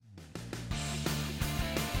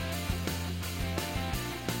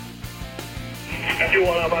Rescue,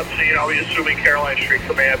 when I'm on scene, I'll be assuming Caroline Street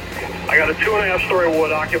Command. I got a 2.5-story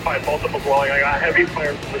wood occupied multiple dwelling. I got heavy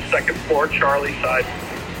fire from the second floor, Charlie side.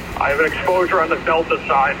 I have an exposure on the Delta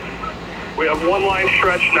side. We have one line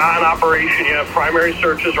stretch not in operation yet. Primary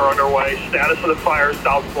searches are underway. Status of the fire is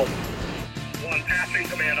doubtful. One passing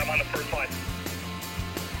command. I'm on the first line.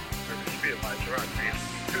 Speed advisor, we're on scene.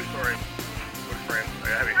 2-story wood frame. I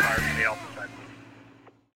got heavy fire from the Alpha side.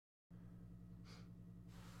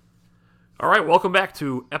 All right, welcome back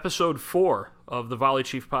to episode 4 of the Volley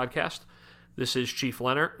Chief podcast. This is Chief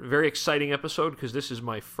Lenart. Very exciting episode because this is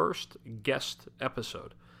my first guest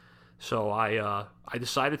episode. So I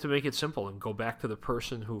decided to make it simple and go back to the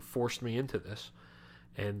person who forced me into this.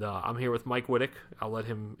 And I'm here with Mike Witek. I'll let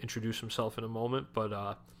him introduce himself in a moment.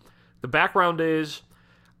 But the background is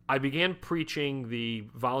I began preaching the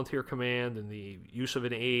volunteer command and the use of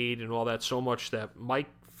an aid and all that so much that Mike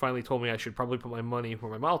finally told me I should probably put my money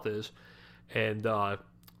where my mouth is. And I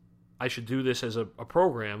should do this as a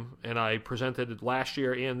program. And I presented it last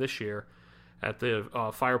year and this year at the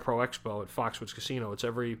Fire Pro Expo at Foxwoods Casino. It's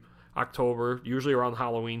every October, usually around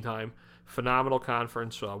Halloween time. Phenomenal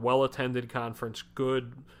conference, well-attended conference,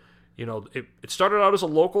 good. You know, it started out as a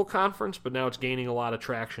local conference, but now it's gaining a lot of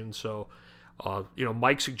traction. So,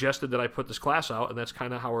 Mike suggested that I put this class out, and that's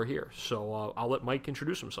kind of how we're here. So I'll let Mike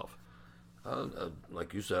introduce himself.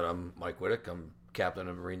 Like you said, I'm Mike Witek. I'm captain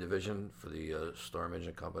of Marine Division for the Storm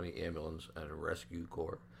Engine Company, Ambulance and Rescue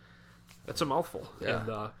Corps. That's a mouthful.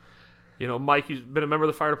 Yeah. And, Mike, you've been a member of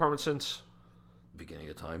the fire department since? Beginning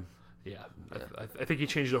of time. Yeah. I think he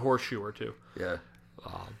changed a horseshoe or two. Yeah.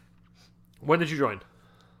 When did you join?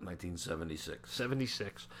 1976.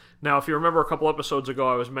 76. Now, if you remember a couple episodes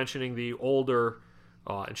ago, I was mentioning the older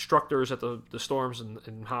instructors at the Storms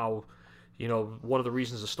and how, one of the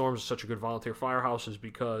reasons the Storms is such a good volunteer firehouse is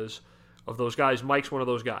because of those guys. Mike's one of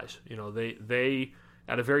those guys. They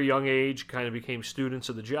at a very young age kind of became students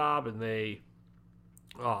of the job, and they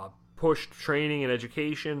pushed training and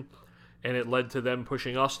education, and it led to them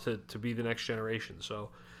pushing us to be the next generation.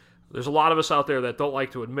 So there's a lot of us out there that don't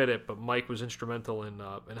like to admit it, but Mike was instrumental in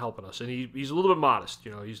helping us. And he's a little bit modest.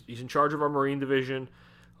 He's in charge of our Marine Division.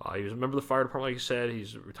 He was a member of the fire department, like you said.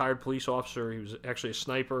 He's a retired police officer. He was actually a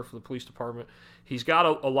sniper for the police department. He's got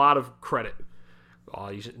a lot of credit.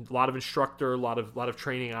 He's a lot of instructor, a lot of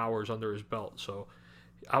training hours under his belt. So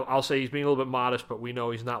I'll say he's being a little bit modest, but we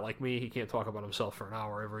know he's not like me. He can't talk about himself for an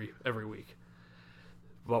hour every week.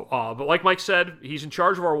 But like Mike said, he's in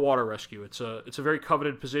charge of our water rescue. It's a very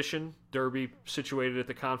coveted position. Derby, situated at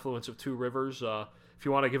the confluence of two rivers. If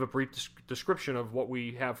you want to give a brief description of what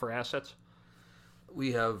we have for assets.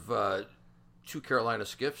 We have 2 Carolina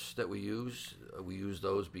skiffs that we use. We use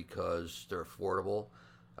those because they're affordable.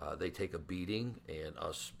 They take a beating, and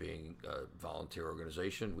us being a volunteer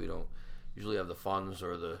organization, we don't usually have the funds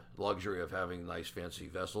or the luxury of having nice, fancy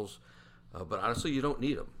vessels. But honestly, you don't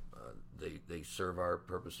need them. They serve our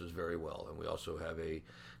purposes very well. And we also have a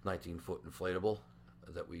 19-foot inflatable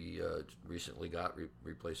that we recently got,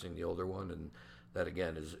 replacing the older one. And that,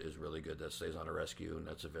 again, is really good. That stays on a rescue, and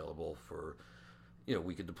that's available for,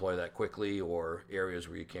 we could deploy that quickly, or areas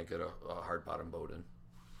where you can't get a hard bottom boat in.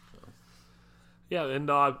 So. Yeah,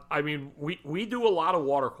 and we do a lot of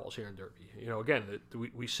water calls here in Derby. Again,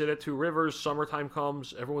 we sit at two rivers. Summertime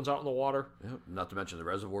comes, everyone's out in the water. Yeah, not to mention the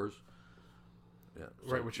reservoirs. Yeah,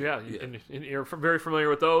 so, right. And you're very familiar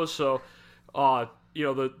with those. So, the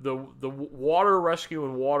water rescue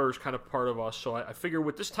and water is kind of part of us. So I figure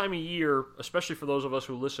with this time of year, especially for those of us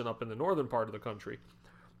who listen up in the northern part of the country,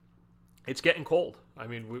 it's getting cold. I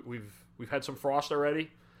mean, we've had some frost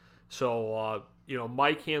already. So,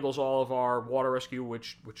 Mike handles all of our water rescue,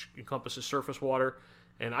 which encompasses surface water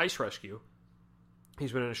and ice rescue.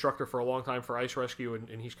 He's been an instructor for a long time for ice rescue,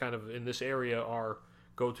 and he's kind of, in this area, our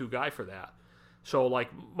go-to guy for that. So,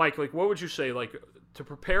 Mike, what would you say, to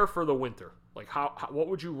prepare for the winter? What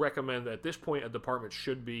would you recommend at this point a department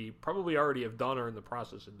should be probably already have done or in the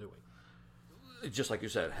process of doing? Just like you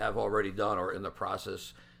said, have already done or in the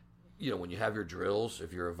process. When you have your drills,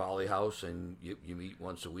 if you're a volley house and you meet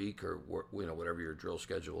once a week or, whatever your drill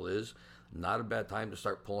schedule is, not a bad time to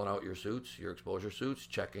start pulling out your suits, your exposure suits,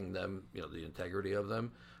 checking them, the integrity of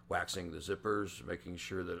them, waxing the zippers, making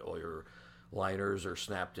sure that all your liners are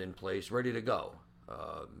snapped in place, ready to go.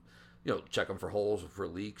 Check them for holes, for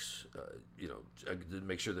leaks.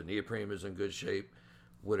 Make sure the neoprene is in good shape.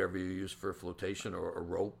 Whatever you use for flotation or a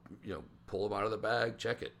rope, pull them out of the bag,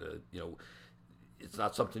 check it. It's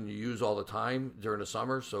not something you use all the time during the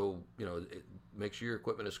summer, so make sure your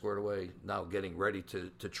equipment is squared away. Now, getting ready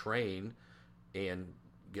to train and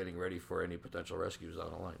getting ready for any potential rescues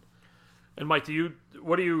down the line. And Mike,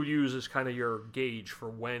 what do you use as kind of your gauge for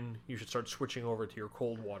when you should start switching over to your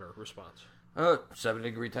cold water response?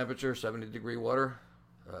 70-degree temperature, 70-degree water.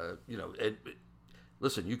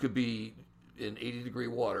 Listen, you could be in 80-degree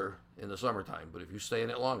water in the summertime, but if you stay in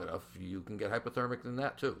it long enough, you can get hypothermic in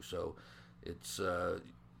that too. So it's, I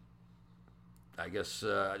guess,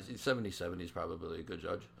 70 is probably a good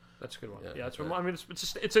judge. That's a good one. Yeah, that's what, I mean,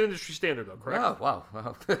 it's an industry standard though, correct? Oh,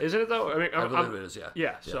 wow. Isn't it though? I mean, I believe it is. Yeah.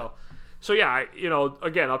 Yeah. So yeah,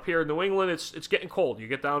 again, up here in New England, it's getting cold. You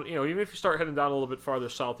get down, even if you start heading down a little bit farther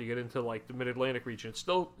south, you get into like the Mid-Atlantic region. It's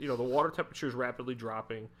still, the water temperature is rapidly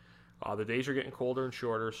dropping. The days are getting colder and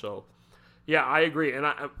shorter. So, yeah, I agree. And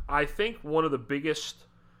I think one of the biggest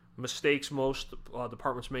mistakes most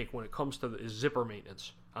departments make when it comes to is zipper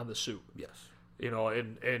maintenance on the suit. Yes.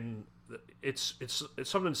 And it's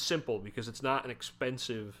something simple because it's not an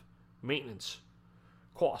expensive maintenance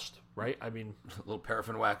cost, right? I mean, a little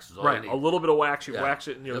paraffin wax is all right. you need. A little bit of wax, you wax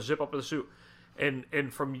it, and zip up the suit. And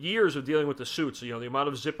from years of dealing with the suits, the amount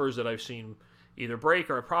of zippers that I've seen either break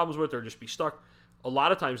or have problems with or just be stuck, a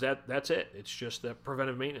lot of times that's it. It's just that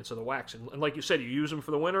preventive maintenance of the wax. And like you said, you use them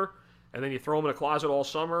for the winter, and then you throw them in a closet all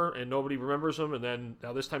summer, and nobody remembers them. And then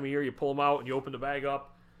now this time of year, you pull them out and you open the bag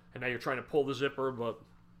up, and now you're trying to pull the zipper. But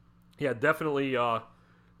yeah, definitely. I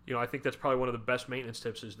think that's probably one of the best maintenance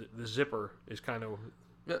tips is the zipper is kind of...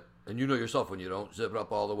 Yeah, and you know yourself when you don't zip it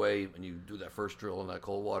up all the way and you do that first drill in that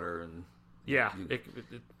cold water and... Yeah,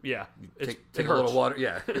 take a little water.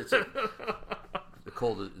 Yeah, the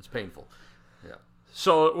cold, it's painful. Yeah.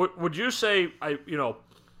 So would you say,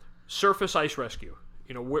 surface ice rescue,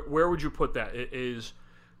 where would you put that? It is,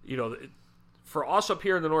 for us up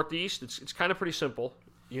here in the Northeast, it's kind of pretty simple.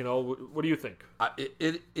 What do you think?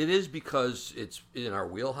 It is because it's in our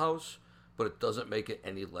wheelhouse, but it doesn't make it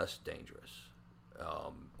any less dangerous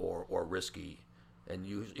or risky. And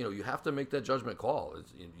you have to make that judgment call.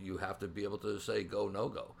 You have to be able to say go, no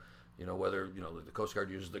go. Whether the Coast Guard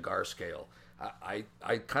uses the GAR scale. I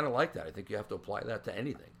kind of like that. I think you have to apply that to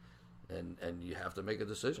anything, and you have to make a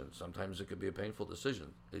decision. Sometimes it could be a painful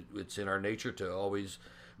decision. It's in our nature to always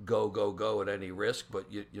go at any risk, but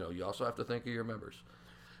you also have to think of your members.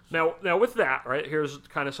 Now with that, right, here's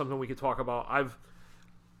kind of something we could talk about.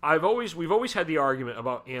 We've always had the argument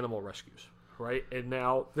about animal rescues, right? And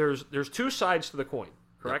now there's two sides to the coin,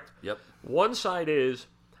 correct? Yep. One side is,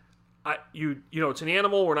 it's an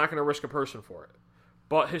animal. We're not going to risk a person for it.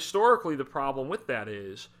 But historically, the problem with that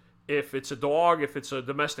is if it's a dog, if it's a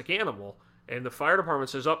domestic animal, and the fire department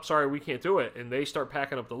says, "Oh, sorry, we can't do it," and they start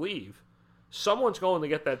packing up the leave, someone's going to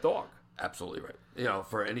get that dog. Absolutely right.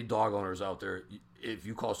 For any dog owners out there, if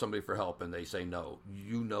you call somebody for help and they say no,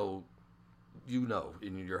 you know,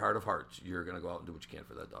 in your heart of hearts, you're going to go out and do what you can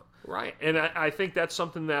for that dog. Right. And I think that's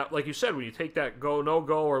something that, like you said, when you take that go, no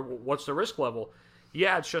go, or what's the risk level,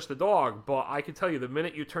 yeah, it's just a dog. But I can tell you, the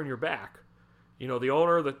minute you turn your back, the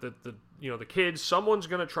owner, the kids, someone's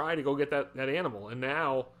going to try to go get that animal. And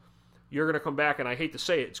now you're going to come back, and I hate to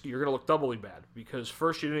say it, you're going to look doubly bad. Because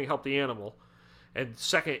first, you didn't help the animal. And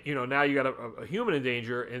second, now you got a human in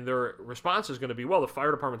danger, and their response is going to be, well, the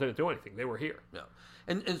fire department didn't do anything. They were here. Yeah.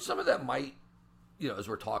 And some of that might, as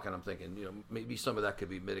we're talking, I'm thinking, maybe some of that could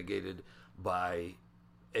be mitigated by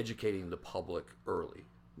educating the public early.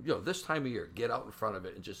 This time of year, get out in front of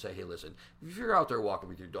it and just say, hey, listen, if you're out there walking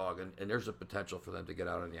with your dog and there's a potential for them to get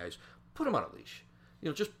out on the ice, put them on a leash.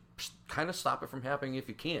 Just kind of stop it from happening if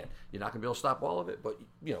you can. You're not going to be able to stop all of it, but,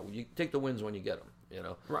 you take the wins when you get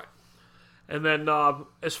them, Right. And then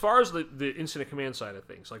as far as the incident command side of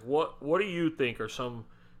things, like what do you think are some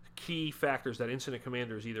key factors that incident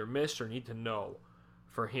commanders either miss or need to know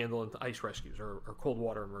for handling ice rescues or cold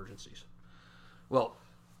water emergencies? Well,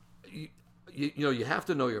 you have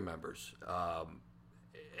to know your members.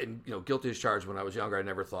 And, guilty as charged. When I was younger, I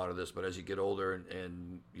never thought of this, but as you get older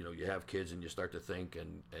and you have kids and you start to think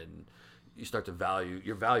and you start to value,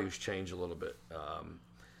 your values change a little bit.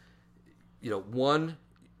 One,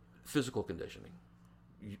 physical conditioning.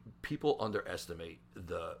 People underestimate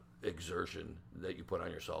the exertion that you put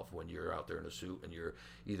on yourself when you're out there in a suit and you're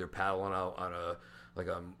either paddling out on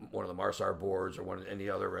one of the Marsar boards or any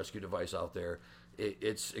other rescue device out there.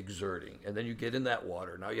 It's exerting, and then you get in that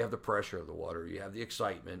water. Now you have the pressure of the water. You have the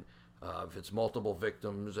excitement. If it's multiple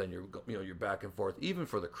victims and you're back and forth, even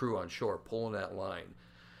for the crew on shore pulling that line.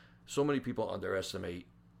 So many people underestimate.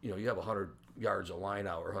 You have 100 yards of line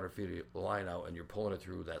out or 100 feet of line out, and you're pulling it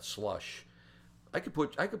through that slush. I could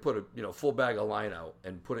put a full bag of line out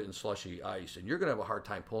and put it in slushy ice, and you're going to have a hard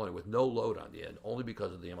time pulling it with no load on the end, only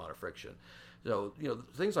because of the amount of friction. So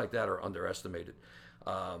things like that are underestimated.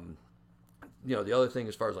 The other thing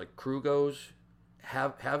as far as like crew goes,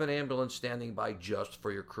 have an ambulance standing by just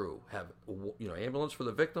for your crew. Have ambulance for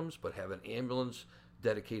the victims, but have an ambulance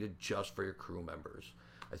dedicated just for your crew members.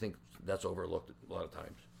 I think that's overlooked a lot of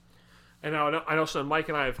times. And now I know, so Mike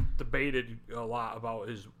and I have debated a lot about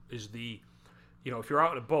is the, if you're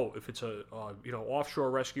out in a boat, if it's a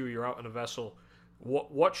offshore rescue, you're out in a vessel,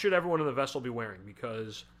 what should everyone in the vessel be wearing?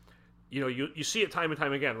 Because you see it time and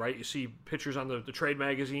time again, right? You see pictures on the trade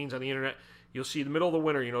magazines, on the internet. You'll see the middle of the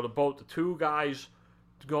winter, the boat, the two guys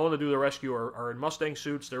going to do the rescue are in Mustang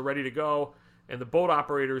suits. They're ready to go. And the boat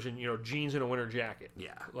operator's in, jeans and a winter jacket.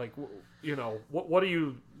 Yeah. Like, what do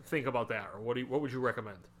you think about that? Or what would you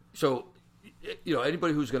recommend? So,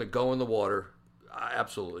 anybody who's going to go in the water,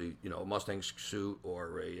 absolutely, a Mustang suit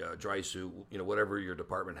or a dry suit, whatever your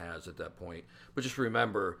department has at that point. But just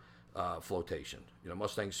remember flotation.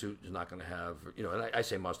 Mustang suit is not going to have, and I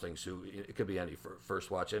say Mustang suit, it could be any,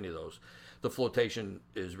 first watch, any of those. The flotation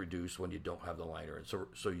is reduced when you don't have the liner in,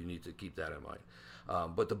 so you need to keep that in mind.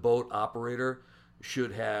 But the boat operator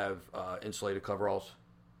should have insulated coveralls.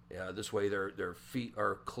 This way their feet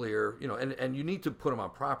are clear, and you need to put them on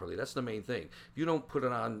properly. That's the main thing. If you don't put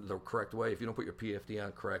it on the correct way, if you don't put your PFD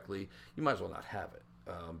on correctly, you might as well not have it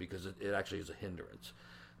because it actually is a hindrance.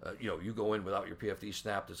 You go in without your PFD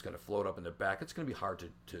snapped, it's going to float up in the back. It's going to be hard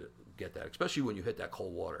to get that, especially when you hit that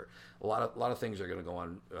cold water. A lot of things are going to go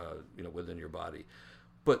on, within your body.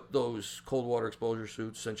 But those cold water exposure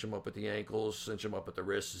suits, cinch them up at the ankles, cinch them up at the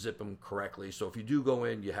wrists, zip them correctly. So if you do go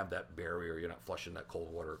in, you have that barrier. You're not flushing that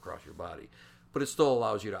cold water across your body. But it still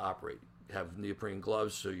allows you to operate. Have neoprene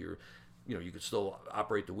gloves so you can still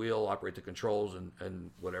operate the wheel, operate the controls,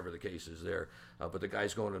 and whatever the case is there. But the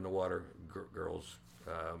guys going in the water, girls,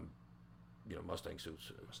 Mustang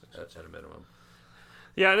suits at a minimum.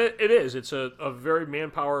 Yeah, and it is. It's a very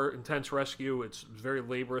manpower-intense rescue. It's a very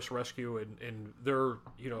laborious rescue, and they're,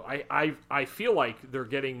 I feel like they're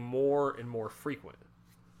getting more and more frequent.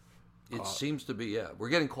 It seems to be, yeah. We're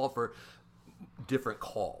getting called for different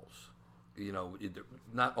calls.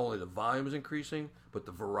 Not only the volume is increasing, but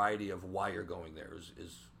the variety of why you're going there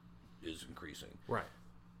is increasing. Right.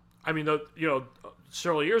 I mean,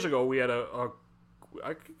 several years ago, we had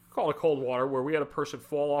I call it cold water, where we had a person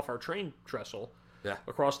fall off our train trestle. Yeah.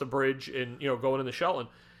 Across the bridge and, going into Shelton.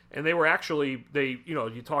 And they were actually,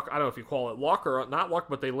 you talk, I don't know if you call it luck or not luck,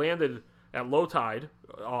 but they landed at low tide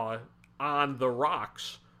on the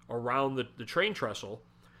rocks around the train trestle.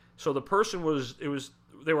 So the person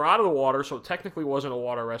they were out of the water, so it technically wasn't a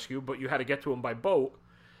water rescue, but you had to get to them by boat.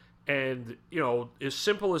 And, as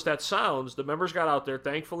simple as that sounds, the members got out there.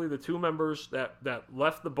 Thankfully, the two members that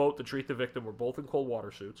left the boat to treat the victim were both in cold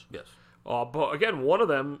water suits. Yes. But again, one of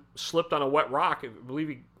them slipped on a wet rock. I believe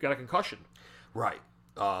he got a concussion. Right.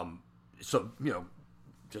 So,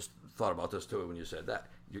 just thought about this too when you said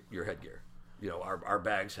that. Your headgear. Our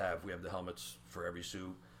bags we have the helmets for every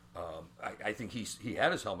suit. I think he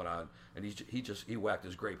had his helmet on, and he whacked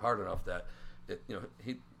his grape hard enough that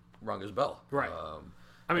he rung his bell. Right.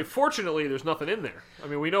 Fortunately, there's nothing in there.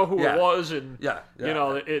 We know who it was, and yeah.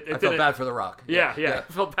 I felt bad for the rock. Yeah.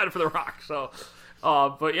 I felt bad for the rock. So.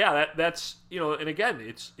 But yeah, that's and again,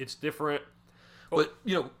 it's different. But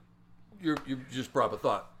you just brought up a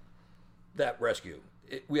thought. That rescue,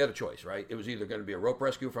 we had a choice, right? It was either going to be a rope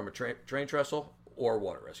rescue from a train trestle or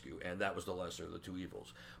water rescue, and that was the lesser of the two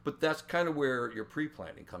evils. But that's kind of where your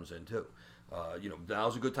pre-planning comes in too.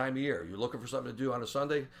 Now's a good time of year. You're looking for something to do on a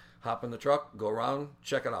Sunday, hop in the truck, go around,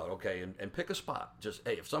 check it out, okay, and pick a spot. Just,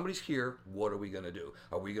 hey, if somebody's here, what are we going to do?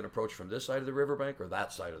 Are we going to approach from this side of the riverbank or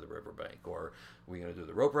that side of the riverbank? Or are we going to do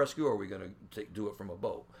the rope rescue, or are we going to do it from a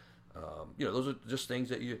boat? Those are just things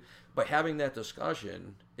that by having that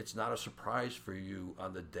discussion, it's not a surprise for you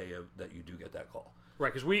on the day that you do get that call.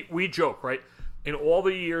 Right, because we joke, right? In all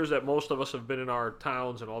the years that most of us have been in our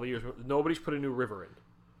towns and all the years, nobody's put a new river in.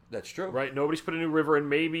 That's true. Right? Nobody's put a new river in,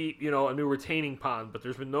 maybe, a new retaining pond, but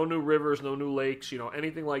there's been no new rivers, no new lakes,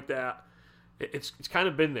 anything like that. It's kind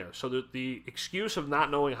of been there. So the excuse of not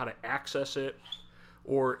knowing how to access it,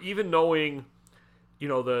 or even knowing,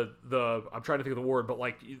 the I'm trying to think of the word, but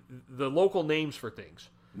like the local names for things.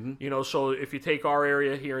 Mm-hmm. So if you take our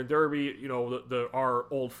area here in Derby, our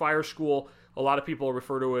old fire school, a lot of people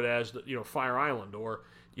refer to it as Fire Island, or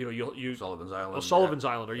you Sullivan's Island. Sullivan's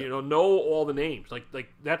Island, or know all the names. Like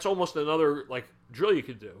that's almost another drill you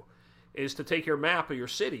could do, is to take your map of your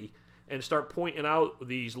city and start pointing out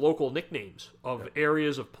these local nicknames of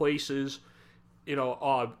areas, of places.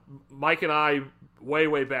 Mike and I,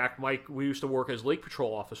 way back, we used to work as lake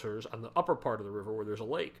patrol officers on the upper part of the river where there's a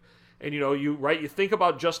lake. And you think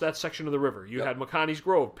about just that section of the river. You had McConney's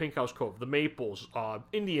Grove, Pink House Cove, the Maples,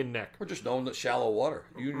 Indian Neck. We're just known that shallow water.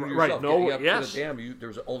 You right? yourself, No, up yes. to the dam.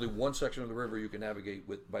 There's only one section of the river you can navigate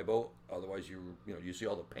by boat. Otherwise, you see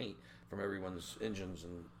all the paint from everyone's engines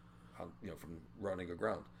and from running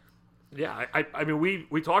aground. Yeah, I mean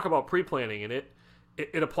we talk about pre-planning, and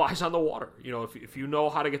it applies on the water. If you know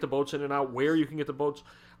how to get the boats in and out, where you can get the boats.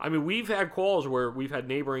 I mean, we've had calls where we've had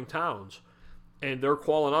neighboring towns, and they're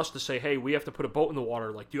calling us to say, hey, we have to put a boat in the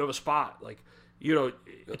water. Like, do you have a spot? Like,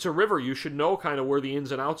 it's a river. You should know kind of where the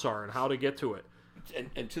ins and outs are and how to get to it.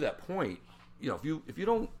 And to that point, if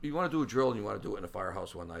you want to do a drill and you want to do it in a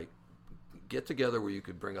firehouse one night, get together where you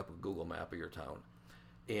could bring up a Google map of your town,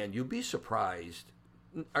 and you'd be surprised.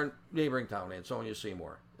 Our neighboring town, Ansonia,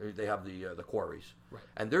 Seymour, they have the quarries, right.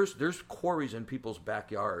 And there's quarries in people's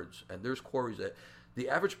backyards, and there's quarries that the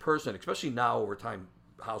average person, especially now over time,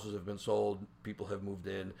 houses have been sold, people have moved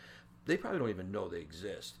in, they probably don't even know they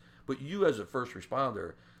exist. But you, as a first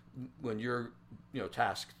responder, when you're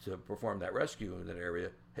tasked to perform that rescue in that area,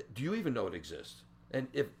 do you even know it exists? And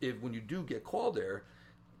if when you do get called there,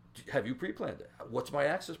 have you pre-planned it? What's my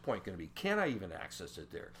access point going to be? Can I even access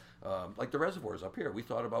it there? Like the reservoirs up here, we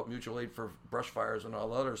thought about mutual aid for brush fires and all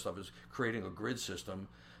that other stuff, is creating a grid system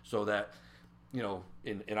so that,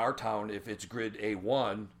 in our town, if it's grid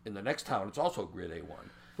A1, in the next town, it's also grid A1.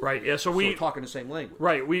 Right. Yeah. So we're talking the same language.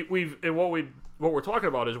 Right. And what we're talking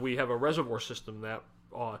about is we have a reservoir system that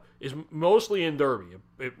is mostly in Derby.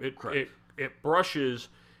 It brushes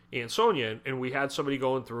Ansonia, and we had somebody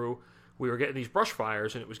going through. We were getting these brush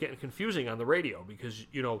fires, and it was getting confusing on the radio because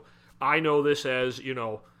I know this as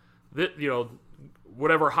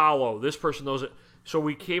whatever hollow. This person knows it. So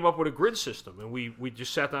we came up with a grid system, and we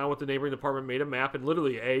just sat down with the neighboring department, made a map, and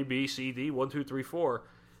literally A, B, C, D, 1, 2, 3, 4.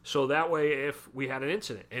 So that way, if we had an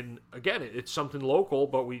incident, and again, it's something local,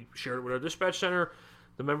 but we shared it with our dispatch center.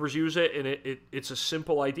 The members use it, and it's a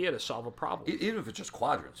simple idea to solve a problem. Even if it's just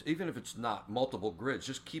quadrants, even if it's not multiple grids,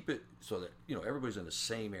 just keep it so that everybody's in the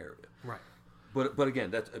same area. Right. But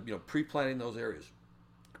again, that's pre-planning those areas.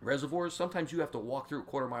 Reservoirs, sometimes you have to walk through a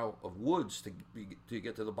quarter mile of woods to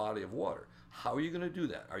get to the body of water. How are you going to do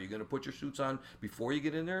that? Are you going to put your suits on before you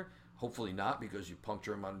get in there? Hopefully not, because you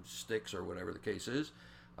puncture them on sticks or whatever the case is.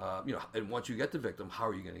 And once you get the victim, how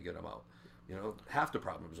are you going to get them out? Half the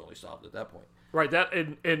problem is only solved at that point. Right. That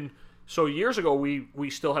and so years ago we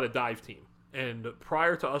still had a dive team, and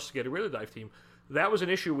prior to us getting rid of the dive team, that was an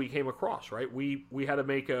issue we came across. Right. We had to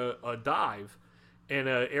make a dive in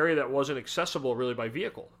an area that wasn't accessible really by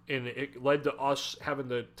vehicle, and it led to us having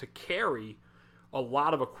to carry a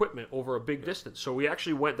lot of equipment over a big distance. So we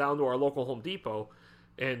actually went down to our local Home Depot,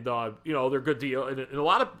 and they're good deal. And in a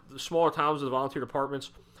lot of the smaller towns, the volunteer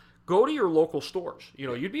departments, go to your local stores.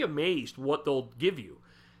 You'd be amazed what they'll give you.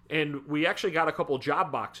 And we actually got a couple of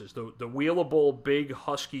job boxes, the wheelable big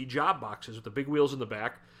husky job boxes with the big wheels in the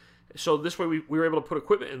back. So this way we were able to put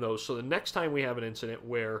equipment in those. So the next time we have an incident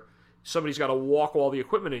where somebody's got to walk all the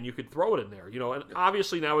equipment in, you could throw it in there. And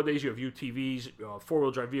obviously nowadays you have UTVs,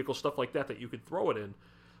 four-wheel drive vehicles, stuff like that you could throw it in.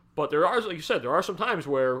 But there are, like you said, there are some times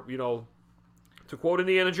where, to quote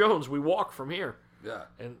Indiana Jones, we walk from here. Yeah,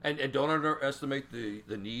 and don't underestimate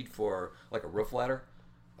the need for like a roof ladder,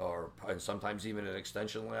 and sometimes even an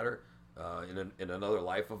extension ladder. In another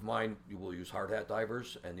life of mine, you will use hard hat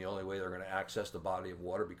divers, and the only way they're going to access the body of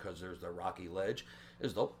water, because there's the rocky ledge,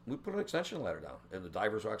 is we put an extension ladder down, and the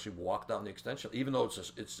divers will actually walk down the extension, even though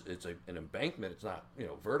it's an embankment, it's not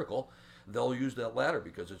vertical. They'll use that ladder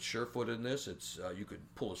because it's sure-footedness. It's you could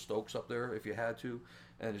pull a Stokes up there if you had to,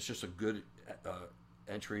 and it's just a good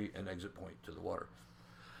entry and exit point to the water.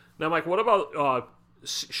 Now, Mike, what about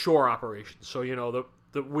shore operations? So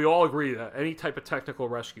we all agree that any type of technical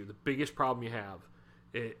rescue, the biggest problem you have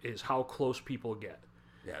is how close people get.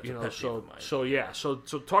 Yeah, it's a pet peeve of mine. So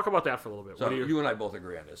talk about that for a little bit. So you and I both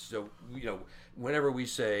agree on this. So whenever we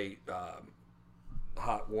say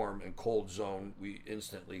hot, warm, and cold zone, we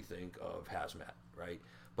instantly think of hazmat, right?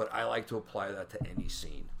 But I like to apply that to any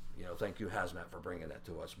scene. Thank you, hazmat, for bringing that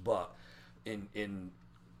to us. But in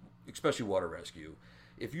especially water rescue,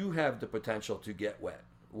 if you have the potential to get wet,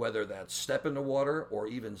 whether that's step in the water or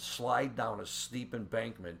even slide down a steep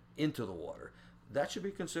embankment into the water, that should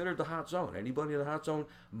be considered the hot zone. Anybody in the hot zone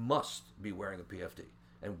must be wearing a PFD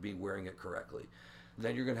and be wearing it correctly.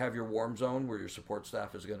 Then you're going to have your warm zone where your support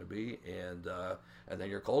staff is going to be, and then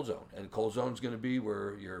your cold zone. And cold zone is going to be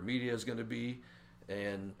where your media is going to be,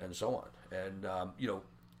 and so on. And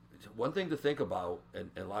one thing to think about,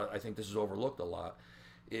 and I think this is overlooked a lot,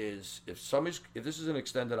 is if this is an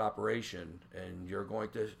extended operation and you're going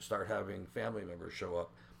to start having family members show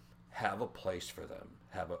up, have a place for them,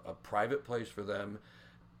 have a private place for them,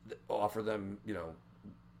 offer them,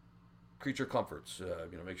 creature comforts,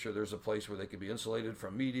 make sure there's a place where they can be insulated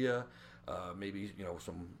from media, maybe,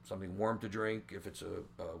 something warm to drink if it's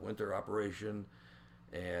a winter operation,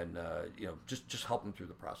 and, just help them through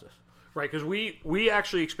the process. Right, because we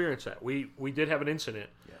actually experienced that. We did have an incident.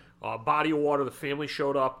 Yeah. Body of water. The family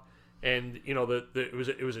showed up, and it was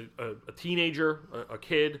a teenager, a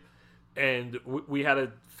kid, and we had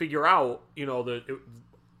to figure out that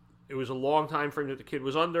it was a long time frame that the kid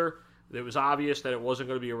was under. It was obvious that it wasn't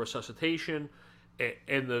going to be a resuscitation,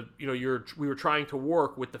 and we were trying to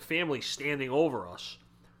work with the family standing over us.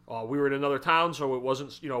 We were in another town, so it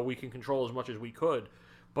wasn't we can control as much as we could.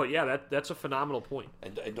 But yeah, that's a phenomenal point.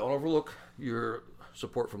 And don't overlook your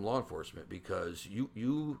support from law enforcement, because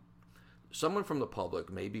someone from the public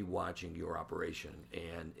may be watching your operation,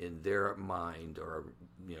 and in their mind or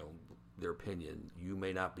their opinion, you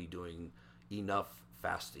may not be doing enough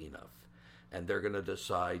fast enough, and they're going to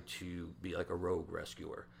decide to be like a rogue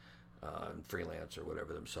rescuer, freelance or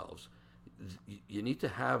whatever themselves. You need to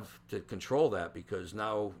have to control that, because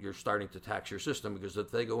now you're starting to tax your system, because if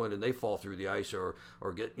they go in and they fall through the ice or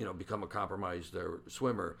get become a compromised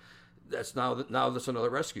swimmer, that's another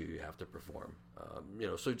rescue you have to perform.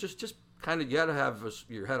 So just kind of you got to have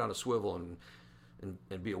your head on a swivel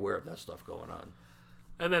and be aware of that stuff going on.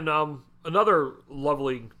 And then another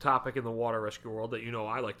lovely topic in the water rescue world that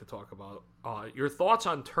I like to talk about, your thoughts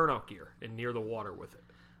on turnout gear and near the water with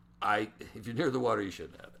it. If you're near the water, you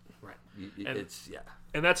shouldn't have it. Right.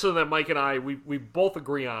 And that's something that Mike and I, we both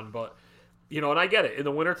agree on, but, and I get it. In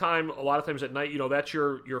the wintertime, a lot of times at night, that's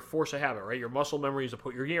your force of habit, right? Your muscle memory is to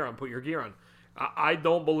put your gear on. I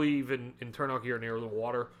don't believe in turnout gear near the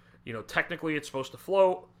water. Technically it's supposed to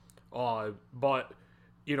float, but,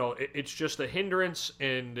 it's just a hindrance,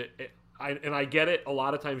 and I get it. A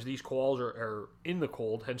lot of times these calls are in the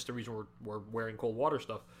cold, hence the reason we're wearing cold water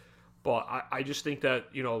stuff. But I just think that,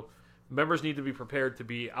 members need to be prepared to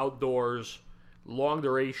be outdoors, long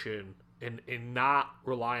duration, and not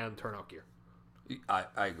rely on turnout gear.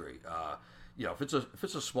 I agree. If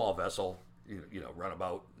it's a small vessel, run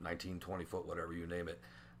about 19, 20 foot, whatever you name it,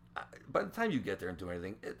 by the time you get there and do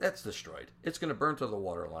anything, that's destroyed. It's going to burn to the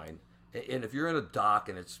water line. And if you're in a dock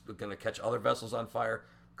and it's going to catch other vessels on fire,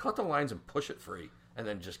 cut the lines and push it free, and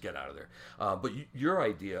then just get out of there. But your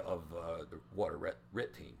idea of the water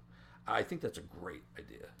RIT team, I think that's a great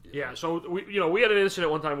idea. Yeah. So we had an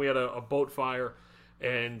incident one time. We had a boat fire,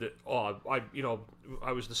 and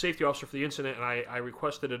I was the safety officer for the incident, and I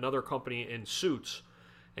requested another company in suits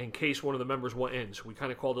in case one of the members went in. So we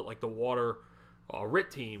kind of called it like the water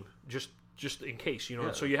RIT team, just in case,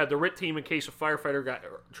 Yeah. So you had the RIT team in case a firefighter got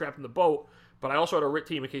trapped in the boat, but I also had a RIT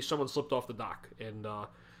team in case someone slipped off the dock. And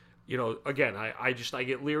again, I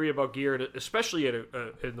get leery about gear, and especially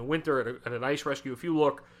in the winter at an ice rescue. If you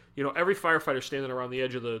look, every firefighter standing around the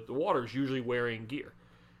edge of the water is usually wearing gear,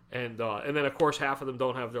 and then of course half of them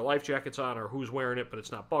don't have their life jackets on, or who's wearing it but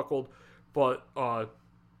it's not buckled. But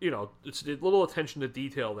it's the little attention to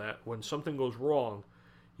detail that when something goes wrong,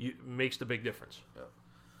 makes the big difference. Yeah.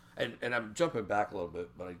 And I'm jumping back a little bit,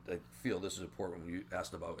 but I feel this is important when you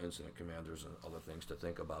asked about incident commanders and other things to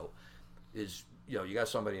think about. Is you got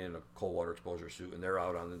somebody in a cold water exposure suit, and they're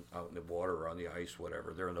out in the water or on the ice,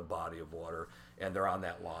 whatever. They're in the body of water, and they're on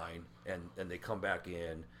that line, and they come back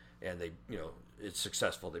in, and they it's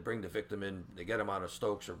successful. They bring the victim in, they get him on a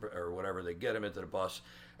Stokes or whatever, they get him into the bus,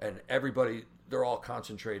 and everybody, they're all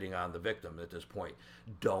concentrating on the victim at this point.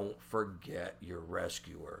 Don't forget your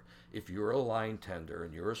rescuer. If you're a line tender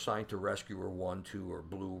and you're assigned to rescuer 1, 2, or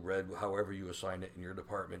blue, red, however you assign it in your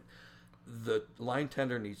department, the line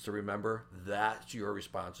tender needs to remember that's your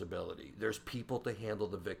responsibility. There's people to handle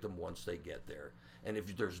the victim once they get there. And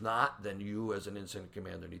if there's not, then you as an incident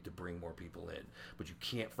commander need to bring more people in. But you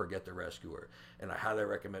can't forget the rescuer. And I highly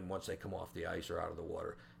recommend once they come off the ice or out of the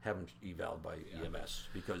water, have them eval'd by EMS,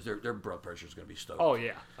 because their blood pressure is going to be stoked. Oh,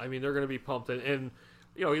 yeah. I mean, they're going to be pumped. And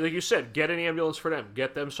like you said, get an ambulance for them.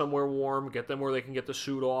 Get them somewhere warm. Get them where they can get the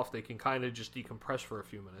suit off. They can kind of just decompress for a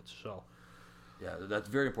few minutes. So, yeah, that's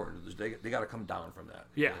very important. They got to come down from that.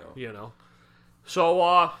 Yeah,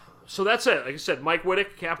 So that's it. Like I said, Mike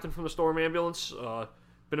Witek, captain from the Storm Ambulance.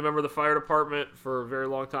 Been a member of the fire department for a very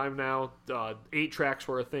long time now. 8-tracks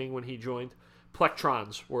were a thing when he joined.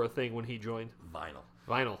 Plectrons were a thing when he joined.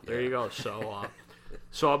 Vinyl. There you go.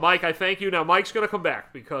 So, Mike, I thank you. Now, Mike's going to come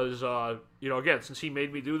back because, again, since he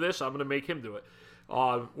made me do this, I'm going to make him do it.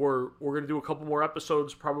 We're going to do a couple more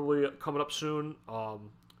episodes probably coming up soon.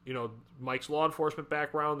 Mike's law enforcement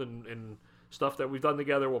background and stuff that we've done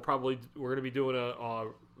together. We're going to be doing a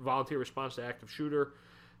volunteer response to active shooter,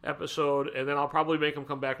 episode, and then I'll probably make them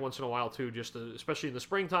come back once in a while too, especially in the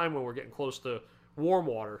springtime when we're getting close to warm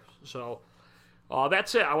water. So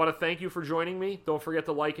that's it. I want to thank you for joining me. Don't forget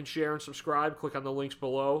to like and share and subscribe. Click on the links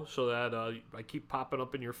below so that I keep popping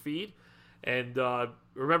up in your feed. And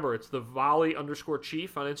remember, it's the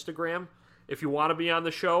volley_chief on Instagram. If you want to be on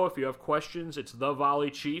the show, if you have questions, it's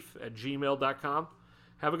thevolleychief@gmail.com.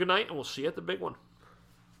 Have a good night, and we'll see you at the big one.